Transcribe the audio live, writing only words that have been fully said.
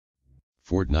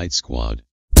Fortnite squad.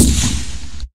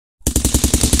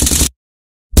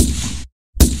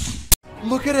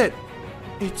 Look at it.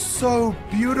 It's so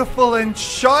beautiful and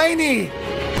shiny.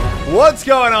 What's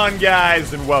going on,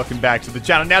 guys, and welcome back to the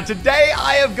channel. Now, today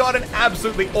I have got an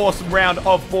absolutely awesome round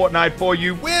of Fortnite for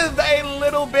you with a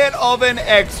little bit of an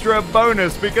extra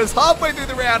bonus, because halfway through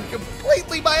the round,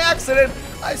 completely by accident,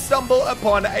 I stumble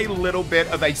upon a little bit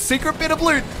of a secret bit of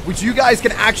loot, which you guys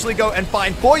can actually go and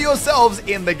find for yourselves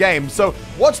in the game. So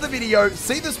watch the video,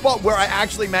 see the spot where I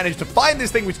actually managed to find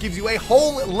this thing, which gives you a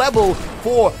whole level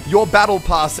for your battle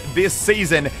pass this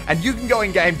season. And you can go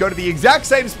in game, go to the exact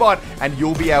same spot, and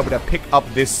you'll be able to pick up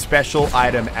this special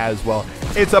item as well.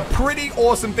 It's a pretty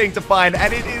awesome thing to find,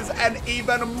 and it is an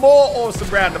even more awesome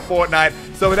round of Fortnite.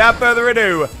 So without further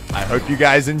ado, I hope you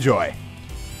guys enjoy.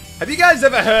 Have you guys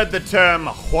ever heard the term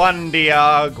one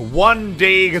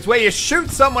deeg? It's where you shoot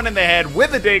someone in the head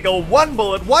with a deagle, one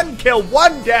bullet, one kill,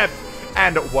 one death,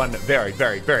 and one very,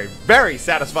 very, very, very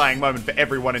satisfying moment for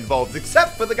everyone involved,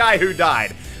 except for the guy who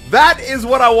died. That is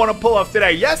what I want to pull off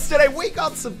today. Yesterday, we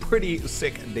got some pretty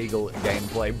sick deagle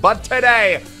gameplay, but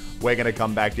today, we're going to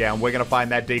come back down. We're going to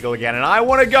find that deagle again, and I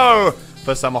want to go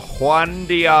for some one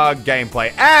deeg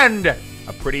gameplay, and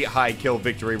a pretty high kill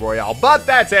victory royale, but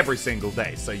that's every single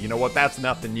day, so you know what, that's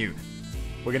nothing new.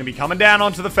 We're going to be coming down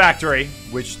onto the factory,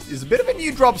 which is a bit of a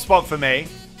new drop spot for me.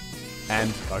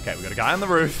 And, okay, we got a guy on the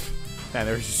roof. Man,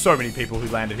 there's just so many people who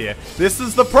landed here. This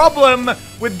is the problem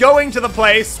with going to the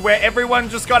place where everyone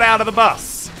just got out of the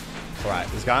bus. Alright,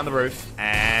 there's a guy on the roof,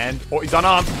 and, oh, he's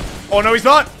unarmed. Oh, no, he's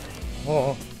not.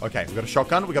 Oh, okay, we got a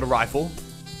shotgun, we got a rifle.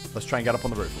 Let's try and get up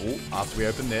on the roof. Ooh, after we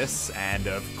open this, and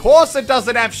of course it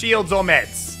doesn't have shields or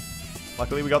meds.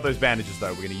 Luckily we got those bandages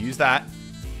though. We're going to use that,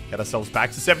 get ourselves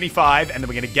back to 75, and then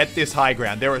we're going to get this high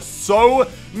ground. There are so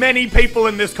many people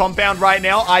in this compound right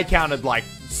now. I counted like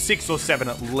 6 or 7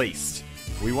 at least.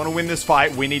 If we want to win this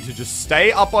fight, we need to just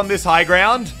stay up on this high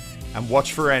ground and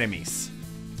watch for enemies.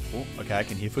 Oh, okay, I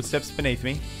can hear footsteps beneath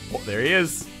me. Oh, there he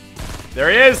is.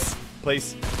 There he is.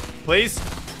 Please, please.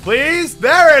 Please?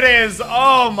 There it is!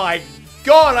 Oh my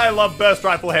god, I love burst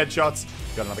rifle headshots.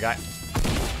 Got another guy.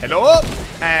 Hello?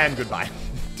 And goodbye.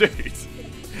 Dude.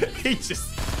 He just...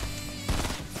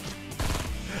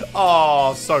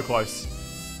 Oh, so close.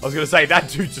 I was going to say, that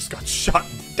dude just got shut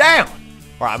down.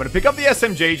 Alright, I'm going to pick up the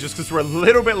SMG just because we're a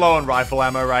little bit low on rifle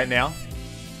ammo right now.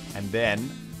 And then,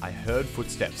 I heard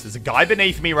footsteps. There's a guy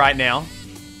beneath me right now.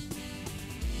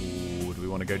 Ooh, do we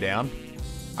want to go down?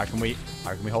 I reckon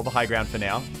we hold the high ground for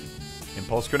now.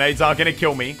 Impulse grenades aren't going to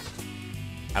kill me.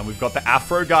 And we've got the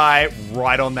Afro guy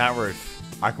right on that roof.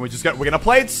 I reckon we're going to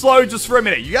play it slow just for a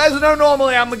minute. You guys know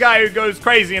normally I'm the guy who goes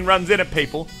crazy and runs in at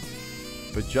people.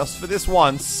 But just for this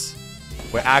once,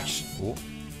 we're actually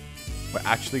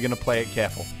going to play it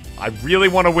careful. I really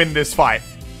want to win this fight.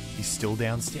 He's still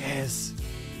downstairs.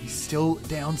 He's still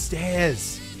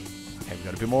downstairs. Okay, we've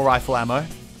got a bit more rifle ammo.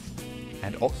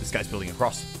 And, oh, this guy's building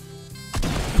across.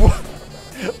 What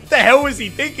the hell was he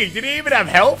thinking? Did he even have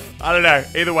health? I don't know.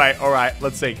 Either way, alright,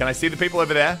 let's see. Can I see the people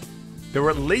over there? There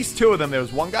were at least 2 of them. There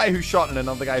was one guy who shot and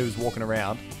another guy who was walking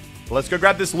around. But let's go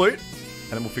grab this loot,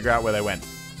 and then we'll figure out where they went.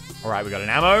 Alright, we got an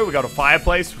ammo, we got a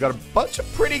fireplace, we got a bunch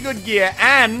of pretty good gear,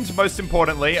 and, most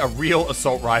importantly, a real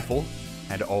assault rifle.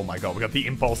 And oh my god, we got the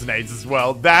impulse grenades as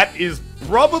well. That is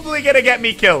probably gonna get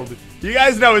me killed. You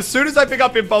guys know, as soon as I pick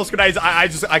up impulse grenades,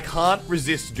 I can't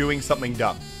resist doing something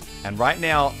dumb. And right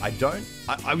now,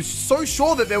 I was so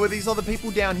sure that there were these other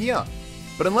people down here.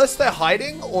 But unless they're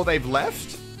hiding or they've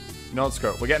left, you know what,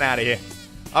 screw it. We're getting out of here.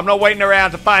 I'm not waiting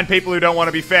around to find people who don't want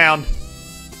to be found.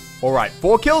 Alright,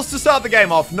 4 kills to start the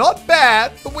game off. Not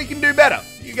bad, but we can do better.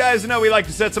 You guys know we like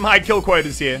to set some high kill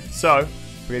quotas here. So,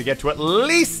 we're going to get to at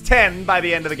least 10 by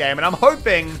the end of the game. And I'm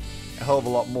hoping a hell of a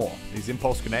lot more. These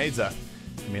impulse grenades are...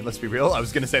 I mean, let's be real. I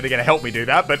was going to say they're going to help me do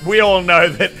that, but we all know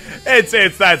that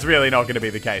that's really not going to be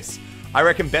the case. I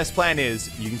reckon best plan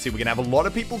is, you can see we're going to have a lot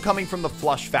of people coming from the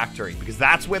flush factory, because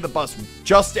that's where the bus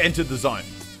just entered the zone.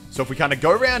 So if we kind of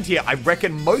go around here, I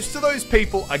reckon most of those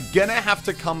people are going to have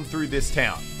to come through this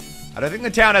town. I don't think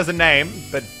the town has a name,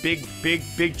 but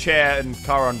big chair and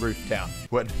car on roof town.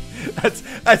 What? That's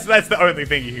the only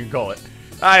thing you can call it.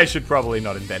 I should probably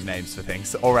not invent names for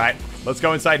things. Alright, let's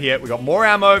go inside here. We got more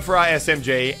ammo for our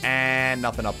SMG and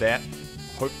nothing up there.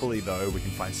 Hopefully, though, we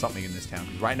can find something in this town,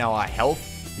 because right now our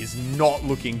health is not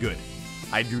looking good.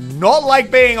 I do not like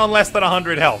being on less than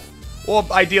 100 health. Or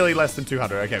ideally less than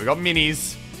 200. Okay, we got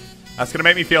minis. That's going to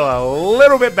make me feel a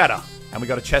little bit better. And we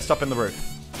got a chest up in the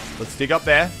roof. Let's dig up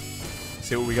there.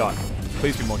 See what we got.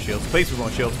 Please be more shields. Please be more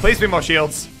shields. Please be more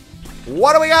shields.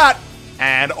 What do we got?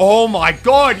 And oh my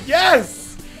god,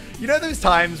 yes! You know those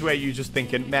times where you're just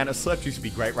thinking, man, a slurp juice would be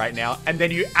great right now, and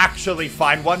then you actually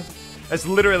find one? It's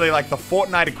literally like the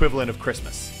Fortnite equivalent of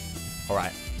Christmas. All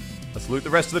right, let's loot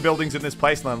the rest of the buildings in this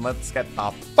place, and then let's get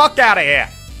the fuck out of here.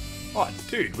 Oh,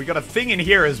 dude, we got a thing in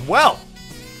here as well.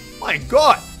 My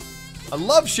God. I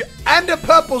love and a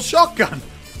purple shotgun.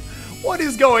 What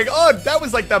is going on? That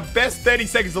was like the best 30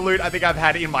 seconds of loot I think I've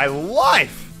had in my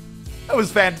life. That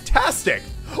was fantastic.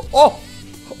 Oh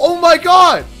my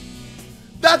God.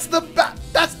 That's the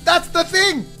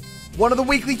thing. One of the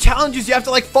weekly challenges, you have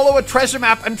to like follow a treasure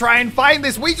map and try and find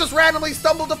this. We just randomly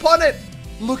stumbled upon it.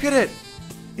 Look at it.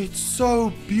 It's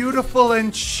so beautiful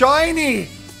and shiny.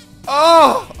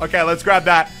 Oh, okay, let's grab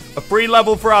that. A free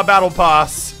level for our battle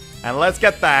pass. And let's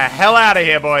get the hell out of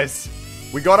here, boys.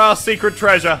 We got our secret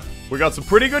treasure. We got some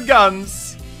pretty good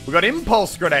guns. We got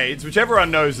impulse grenades, which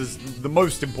everyone knows is the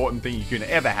most important thing you can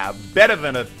ever have. Better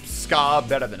than a scar,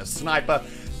 better than a sniper,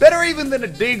 better even than a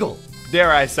deagle,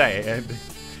 dare I say. And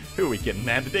who are we kidding,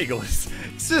 man? The deagle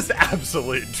it's just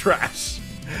absolute trash.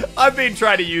 I've been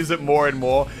trying to use it more and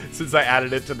more since I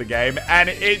added it to the game, and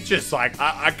it just like,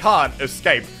 I can't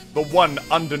escape the one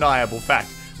undeniable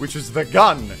fact, which is the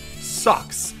gun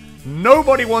sucks.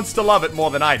 Nobody wants to love it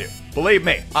more than I do. Believe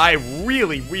me, I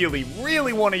really, really,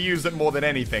 really want to use it more than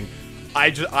anything. I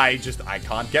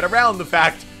can't get around the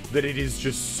fact that it is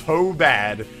just so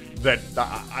bad that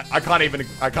I can't even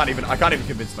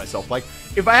convince myself. Like,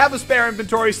 if I have a spare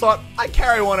inventory slot, I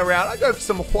carry one around. I go for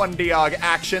some Juan Diag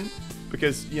action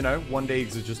because, you know, Juan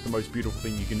Diags are just the most beautiful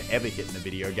thing you can ever hit in a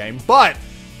video game. But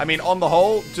I mean, on the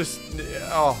whole, just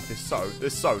they're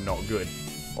so not good.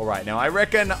 All right, now I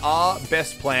reckon our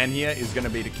best plan here is going to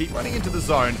be to keep running into the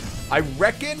zone. I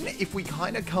reckon if we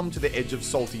kind of come to the edge of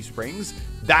Salty Springs,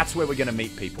 that's where we're going to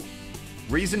meet people.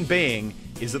 Reason being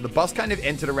is that the bus kind of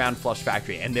entered around Flush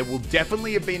Factory, and there will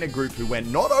definitely have been a group who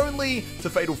went not only to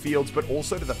Fatal Fields, but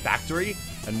also to the factory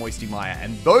and Moisty Mire.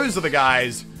 And those are the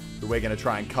guys who we're going to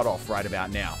try and cut off right about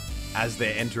now as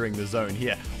they're entering the zone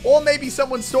here. Or maybe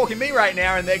someone's stalking me right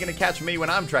now and they're going to catch me when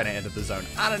I'm trying to enter the zone.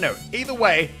 I don't know. Either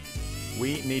way,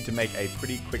 we need to make a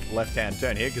pretty quick left-hand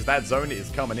turn here because that zone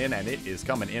is coming in, and it is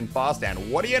coming in fast.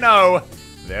 And what do you know?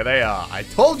 There they are. I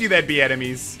told you there'd be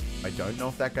enemies. I don't know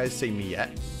if that guy's seen me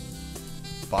yet,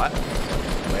 but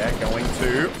we're going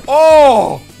to...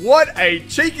 Oh, what a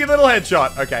cheeky little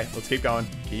headshot. Okay, let's keep going.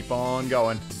 Keep on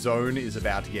going. Zone is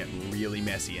about to get really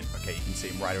messy. And okay, you can see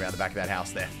him right around the back of that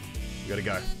house there. We gotta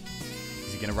go.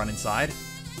 Is he gonna run inside?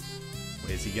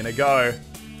 Where's he gonna go?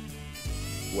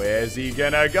 Where's he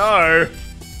gonna go?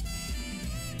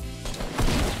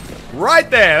 Right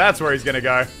there. That's where he's gonna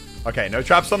go. Okay, no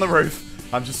traps on the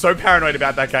roof. I'm just so paranoid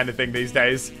about that kind of thing these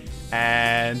days.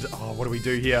 And, oh, what do we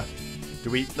do here? Do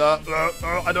we...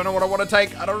 I don't know what I want to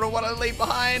take. I don't know what I leave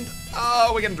behind.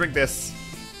 Oh, we're gonna drink this.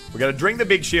 We're gonna drink the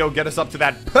big shield, get us up to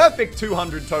that perfect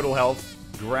 200 total health.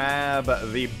 Grab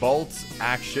the bolt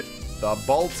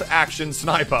action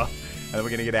sniper. And then we're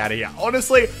gonna get out of here.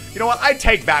 Honestly, you know what? I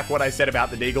take back what I said about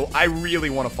the deagle. I really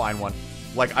want to find one.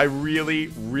 Like, I really,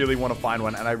 really want to find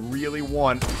one. And I really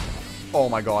want... Oh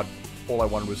my God. All I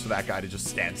wanted was for that guy to just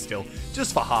stand still.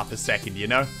 Just for half a second, you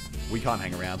know? We can't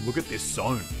hang around. Look at this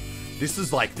zone. This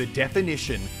is like the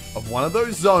definition of one of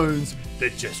those zones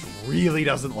that just really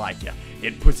doesn't like you.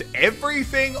 It puts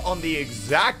everything on the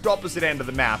exact opposite end of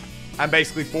the map and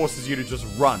basically forces you to just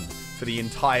run for the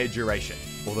entire duration.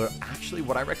 Although, actually,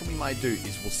 what I reckon we might do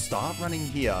is we'll start running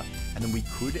here, and then we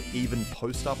could even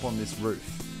post up on this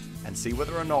roof and see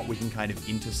whether or not we can kind of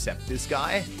intercept this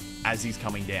guy as he's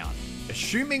coming down.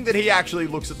 Assuming that he actually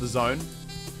looks at the zone,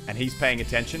 and he's paying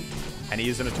attention, and he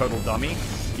isn't a total dummy,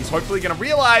 he's hopefully going to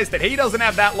realize that he doesn't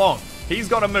have that long. He's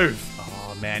got to move.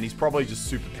 Oh, man, he's probably just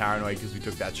super paranoid because we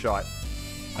took that shot.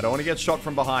 I don't want to get shot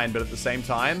from behind, but at the same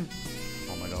time...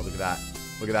 Oh, my God, look at that.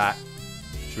 Look at that.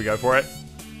 Should we go for it?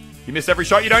 You miss every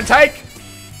shot you don't take.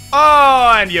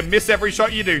 Oh, and you miss every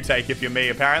shot you do take if you're me,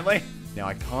 apparently. Now,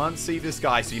 I can't see this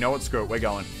guy, so you know what? Screw it. We're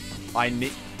going. I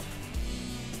need...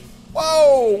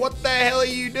 Whoa! What the hell are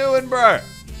you doing, bro?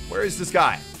 Where is this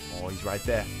guy? Oh, he's right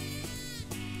there.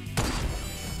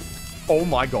 Oh,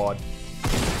 my God.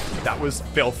 That was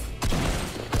filth.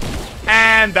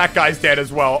 And that guy's dead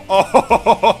as well.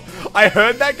 Oh, I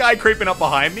heard that guy creeping up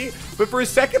behind me, but for a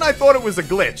second, I thought it was a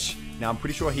glitch. Now, I'm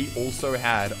pretty sure he also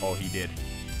had... Oh, he did.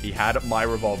 He had my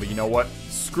revolver. You know what?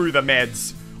 Screw the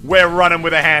meds. We're running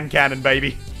with a hand cannon,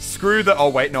 baby. Screw the... Oh,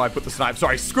 wait. No, I put the sniper.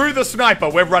 Sorry. Screw the sniper.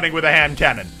 We're running with a hand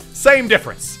cannon. Same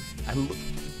difference. And look...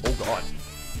 Oh, God.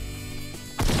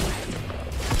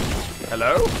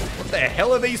 Hello? What the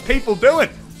hell are these people doing?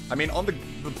 I mean, on the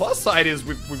plus side is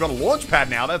we've got a launch pad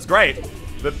now. That's great.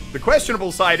 The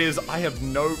questionable side is I have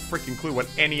no freaking clue what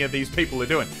any of these people are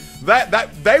doing.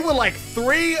 They were like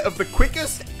 3 of the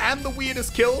quickest and the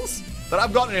weirdest kills that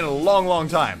I've gotten in a long, long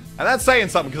time. And that's saying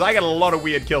something, because I get a lot of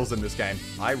weird kills in this game.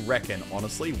 I reckon,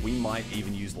 honestly, we might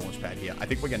even use Launchpad here. I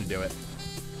think we're going to do it.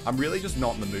 I'm really just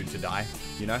not in the mood to die,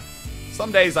 you know?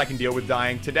 Some days I can deal with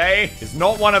dying. Today is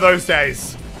not one of those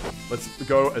days. Let's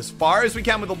go as far as we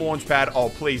can with the launch pad. Oh,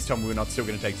 please tell me we're not still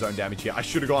going to take zone damage here. I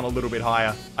should have gone a little bit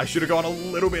higher. I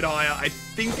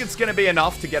think it's going to be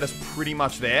enough to get us pretty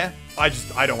much there. I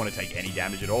don't want to take any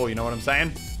damage at all. You know what I'm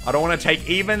saying? I don't want to take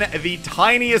even the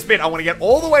tiniest bit. I want to get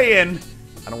all the way in.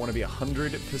 And I want to be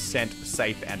 100%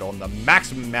 safe and on the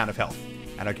maximum amount of health.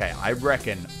 And okay, I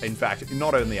reckon, in fact,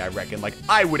 not only I reckon, like,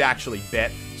 I would actually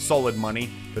bet solid money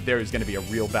that there is going to be a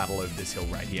real battle over this hill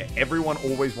right here. Everyone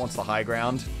always wants the high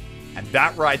ground. And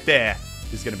that right there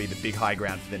is going to be the big high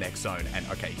ground for the next zone. And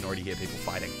okay, you can already hear people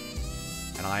fighting.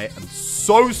 And I am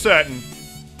so certain,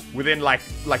 within like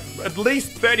at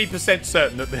least 30%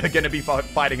 certain that they're going to be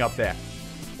fighting up there.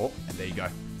 Oh, and there you go.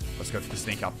 Let's go for the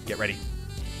sneak up. Get ready.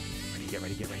 Get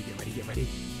ready.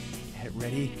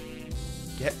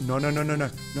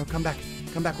 No, come back.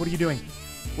 What are you doing?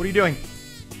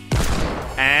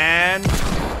 And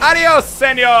adios,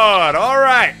 senor. All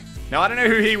right. Now, I don't know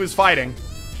who he was fighting,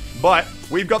 but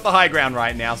we've got the high ground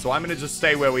right now, so I'm going to just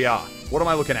stay where we are. What am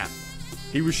I looking at?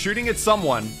 He was shooting at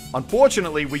someone.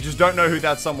 Unfortunately, we just don't know who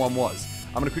that someone was.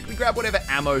 I'm going to quickly grab whatever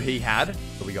ammo he had.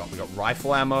 So we got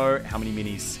rifle ammo. How many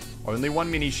minis? Only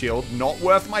 1 mini shield. Not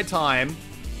worth my time.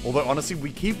 Although, honestly,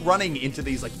 we keep running into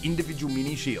these, like, individual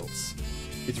mini shields.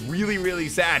 It's really, really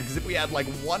sad, because if we had, like,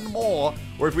 1 more,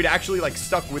 or if we'd actually, like,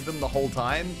 stuck with them the whole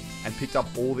time and picked up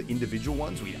all the individual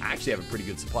ones, we'd actually have a pretty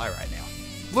good supply right now.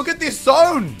 Look at this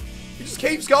zone! It just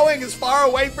keeps going as far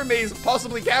away from me as it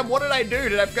possibly can. What did I do?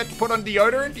 Did I forget to put on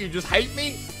deodorant? Do you just hate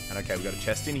me? And okay, we got a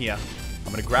chest in here.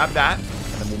 I'm gonna grab that,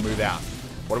 and then we'll move out.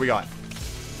 What do we got?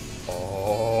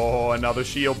 Oh, another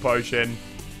shield potion.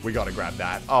 We gotta grab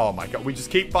that. Oh my god, we just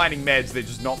keep finding meds. They're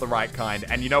just not the right kind.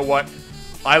 And you know what?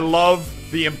 I love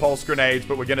the impulse grenades,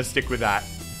 but we're gonna stick with that.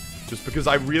 Just because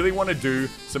I really want to do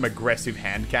some aggressive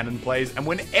hand cannon plays. And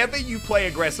whenever you play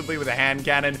aggressively with a hand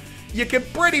cannon, you can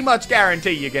pretty much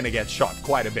guarantee you're gonna get shot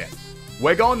quite a bit.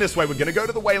 We're going this way. We're gonna go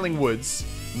to the Wailing Woods,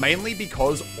 mainly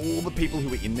because all the people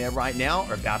who are in there right now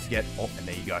are about to get... Oh, and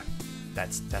there you go.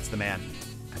 That's the man.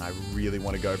 And I really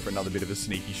want to go for another bit of a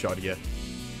sneaky shot here.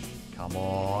 Come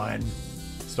on.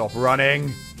 Stop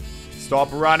running. Stop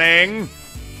running.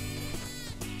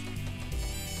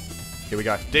 Here we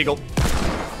go. Deagle.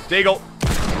 Deagle.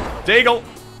 Deagle.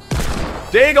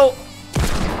 Deagle.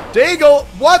 Deagle.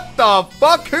 What the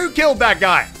fuck? Who killed that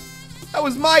guy? That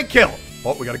was my kill.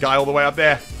 Oh, we got a guy all the way up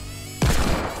there.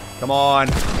 Come on.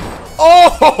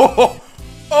 Oh!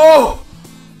 Oh!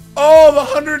 Oh, the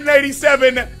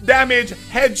 187 damage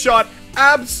headshot.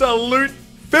 Absolute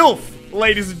filth,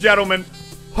 ladies and gentlemen.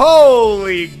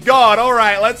 Holy God. All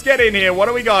right, let's get in here. What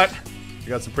do we got? We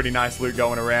got some pretty nice loot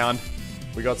going around.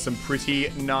 We got some pretty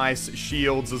nice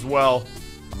shields as well.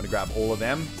 I'm going to grab all of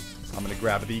them. I'm going to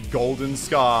grab the Golden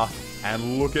Scar.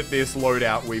 And look at this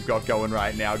loadout we've got going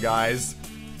right now, guys.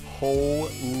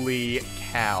 Holy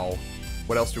cow.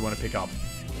 What else do we want to pick up?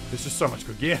 There's just so much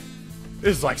good gear.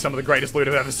 This is like some of the greatest loot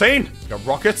I've ever seen. We got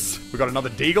rockets. We got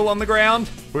another deagle on the ground.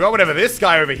 We got whatever this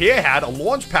guy over here had. A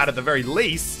launch pad at the very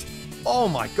least. Oh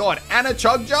my god. And a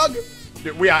chug jug?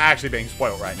 We are actually being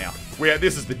spoiled right now.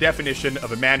 This is the definition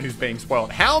of a man who's being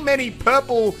spoiled. How many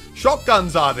purple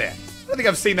shotguns are there? I don't think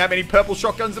I've seen that many purple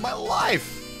shotguns in my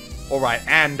life. All right,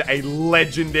 and a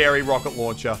legendary rocket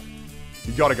launcher.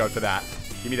 You gotta go for that.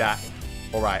 Give me that.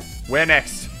 All right, where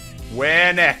next?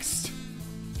 Where next?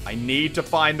 I need to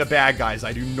find the bad guys.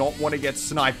 I do not want to get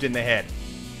sniped in the head.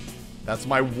 That's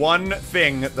my one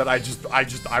thing that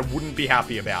I wouldn't be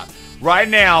happy about. Right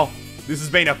now, this has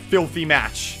been a filthy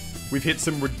match. We've hit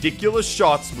some ridiculous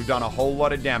shots. We've done a whole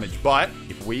lot of damage. But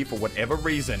if we, for whatever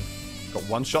reason, got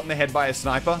one shot in the head by a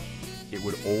sniper, it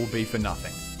would all be for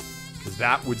nothing. Because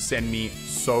that would send me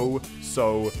so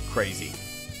crazy.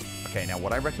 Okay, now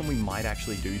what I reckon we might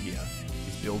actually do here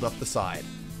is build up the side.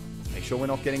 Make sure we're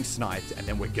not getting sniped. And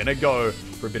then we're going to go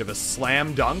for a bit of a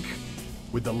slam dunk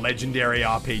with the legendary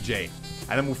RPG.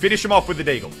 And then we'll finish him off with the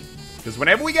deagle. Because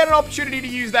whenever we get an opportunity to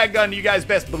use that gun, you guys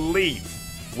best believe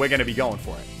we're going to be going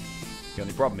for it. The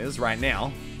only problem is, right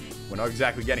now, we're not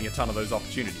exactly getting a ton of those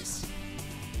opportunities.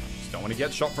 Just don't want to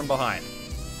get shot from behind.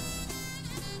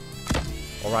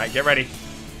 Alright, get ready.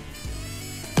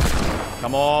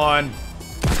 Come on.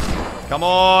 Come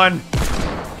on.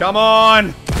 Come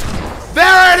on.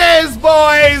 There it is,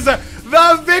 boys!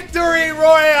 The victory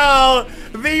royale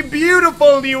the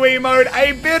beautiful new emote,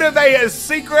 a bit of a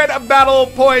secret battle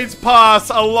points pass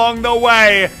along the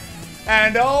way.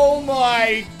 And oh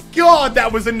my god,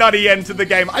 that was a nutty end to the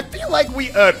game. I feel like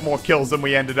we earned more kills than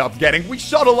we ended up getting. We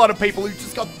shot a lot of people who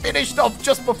just got finished off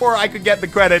just before I could get the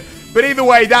credit. But either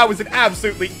way, that was an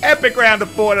absolutely epic round of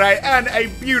Fortnite and a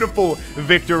beautiful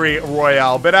victory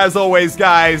royale. But as always,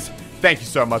 guys, thank you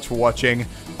so much for watching.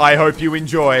 I hope you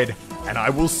enjoyed, and I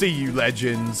will see you,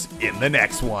 legends, in the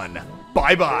next one.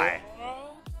 Bye-bye.